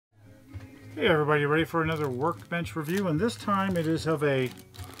Hey everybody, ready for another workbench review, and this time it is of a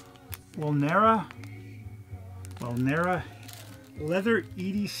WILNARA leather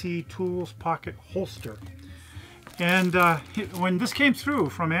EDC tools pocket holster. And when this came through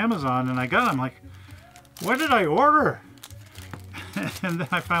from Amazon and I got it, I'm like, what did I order? And then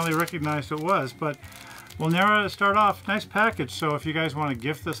I finally recognized it was. But WILNARA, to start off, nice package. So if you guys want to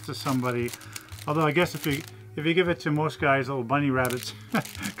gift this to somebody, although I guess if you give it to most guys, little bunny rabbits,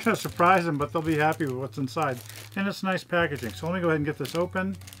 gonna surprise them, but they'll be happy with what's inside. And it's nice packaging. So let me go ahead and get this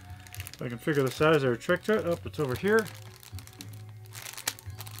open so I can figure this out. Is there a trick to it? Oh, it's over here.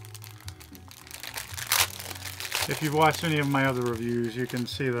 If you've watched any of my other reviews, you can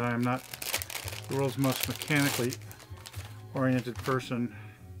see that I'm not the world's most mechanically oriented person.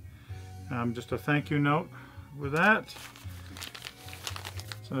 Just a thank you note with that.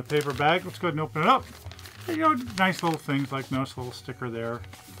 It's in a paper bag. Let's go ahead and open it up. You know, nice little things like nice little sticker there.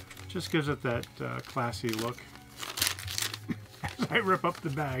 Just gives it that classy look. As I rip up the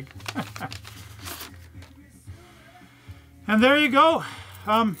bag. And there you go.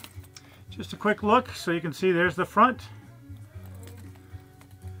 Just a quick look so you can see there's the front.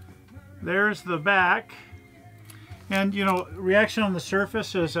 There's the back. And you know, reaction on the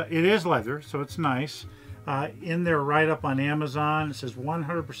surface is it is leather, so it's nice. In there right up on Amazon, it says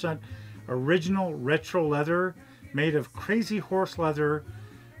 100% original retro leather made of crazy horse leather,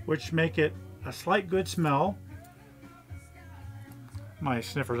 which make it a slight good smell. My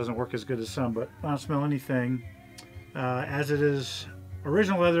sniffer doesn't work as good as some, but I don't smell anything. As it is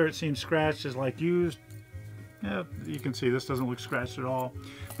original leather, it seems scratched, is like used. Yeah, you can see this doesn't look scratched at all.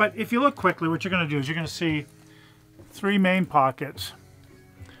 But if you look quickly, what you're going to do is you're going to see three main pockets.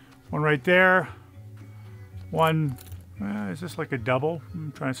 One right there. One, is this like a double?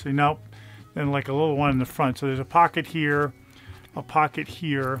 I'm trying to see. Nope. And like a little one in the front. So there's a pocket here, a pocket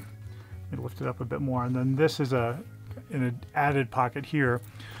here. Let me lift it up a bit more. And then this is in an added pocket here.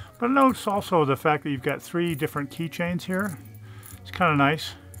 But notice also the fact that you've got three different keychains here. It's kind of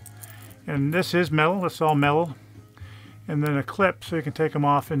nice. And this is metal. It's all metal. And then a clip so you can take them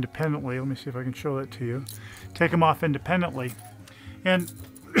off independently. Let me see if I can show that to you. Take them off independently. And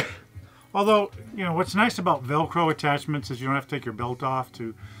although, you know, what's nice about Velcro attachments is you don't have to take your belt off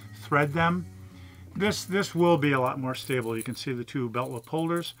to thread them. This will be a lot more stable. You can see the two belt lip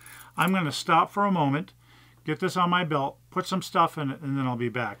holders. I'm going to stop for a moment, get this on my belt, put some stuff in it, and then I'll be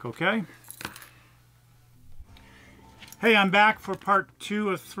back, okay? Hey, I'm back for part 2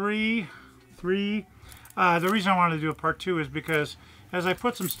 of 3. The reason I wanted to do a part 2 is because as I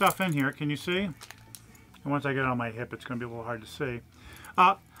put some stuff in here, can you see? And once I get it on my hip, it's going to be a little hard to see.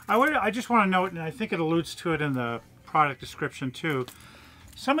 I just want to note, and I think it alludes to it in the product description too,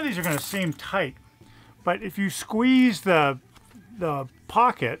 some of these are going to seem tight, but if you squeeze the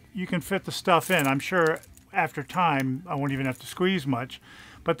pocket, you can fit the stuff in. I'm sure after time, I won't even have to squeeze much,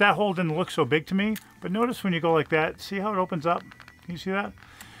 but that hole didn't look so big to me. But notice when you go like that, see how it opens up? Can you see that?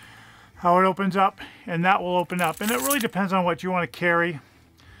 How it opens up, and that will open up. And it really depends on what you want to carry.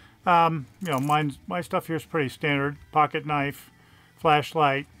 You know, my stuff here is pretty standard. Pocket knife,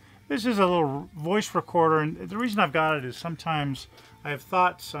 flashlight. This is a little voice recorder, and the reason I've got it is sometimes I have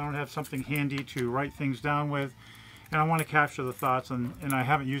thoughts, I don't have something handy to write things down with, and I want to capture the thoughts, and I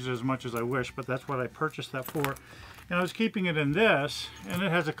haven't used it as much as I wish, but that's what I purchased that for. And I was keeping it in this, and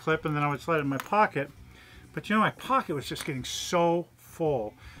it has a clip, and then I would slide it in my pocket. But you know, my pocket was just getting so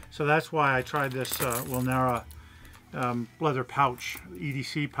full. So that's why I tried this WILNARA leather pouch,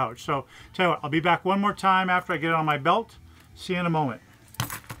 EDC pouch. So tell you what, I'll be back one more time after I get it on my belt. See you in a moment.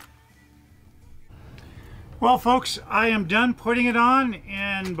 Well folks, I am done putting it on,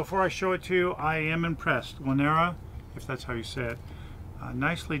 and before I show it to you, I am impressed. WILNARA, if that's how you say it,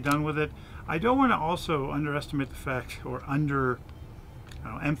 nicely done with it. I don't want to also underestimate the fact, or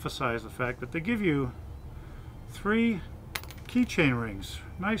emphasize the fact that they give you 3 keychain rings,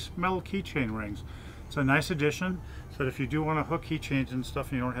 nice metal keychain rings. It's a nice addition, so that if you do want to hook keychains and stuff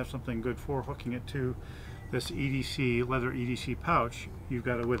and you don't have something good for hooking it to this EDC, leather EDC pouch, you've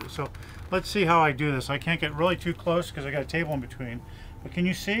got it with it. So let's see how I do this. I can't get really too close because I got a table in between, but can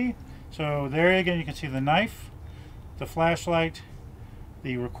you see? So there again, you can see the knife, the flashlight,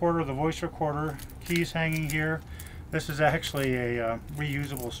 the recorder, the voice recorder, keys hanging here. This is actually a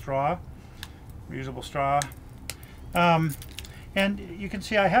reusable straw. And you can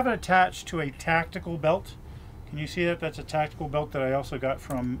see I have it attached to a tactical belt. Can you see that? That's a tactical belt that I also got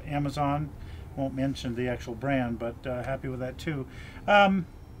from Amazon. Won't mention the actual brand, but happy with that too. You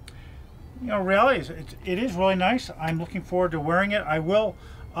know, reality is it is really nice. I'm looking forward to wearing it. I will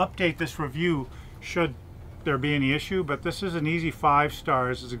update this review should there be any issue, but this is an easy 5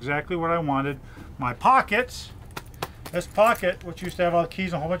 stars. It's exactly what I wanted. My pockets, this pocket, which used to have all the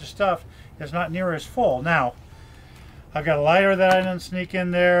keys and a whole bunch of stuff, is not near as full. Now, I've got a lighter that I didn't sneak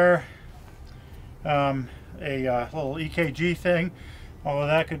in there, a little EKG thing, all of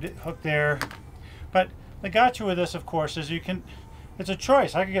that could hook there. But the gotcha with this, of course, is it's a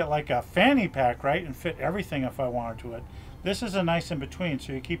choice. I could get like a fanny pack, right, and fit everything if I wanted to it. This is a nice in between,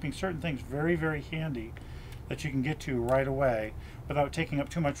 so you're keeping certain things very, very handy that you can get to right away without taking up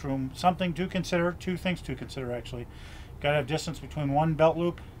too much room. Something to consider, 2 things to consider actually. Got to have distance between one belt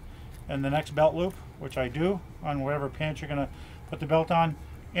loop and the next belt loop, which I do on whatever pants you're going to put the belt on.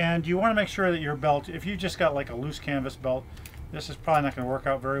 And you want to make sure that your belt, if you just got like a loose canvas belt, this is probably not going to work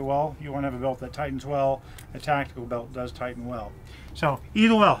out very well. You want to have a belt that tightens well. A tactical belt does tighten well. So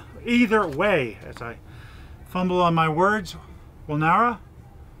either way, as I fumble on my words, WILNARA,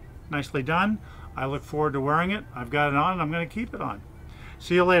 nicely done. I look forward to wearing it. I've got it on and I'm going to keep it on.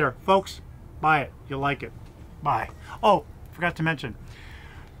 See you later. Folks, buy it. You'll like it. Bye. Oh, forgot to mention,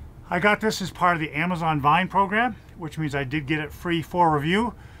 I got this as part of the Amazon Vine program, which means I did get it free for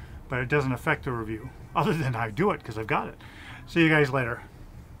review, but it doesn't affect the review, other than I do it because I've got it. See you guys later.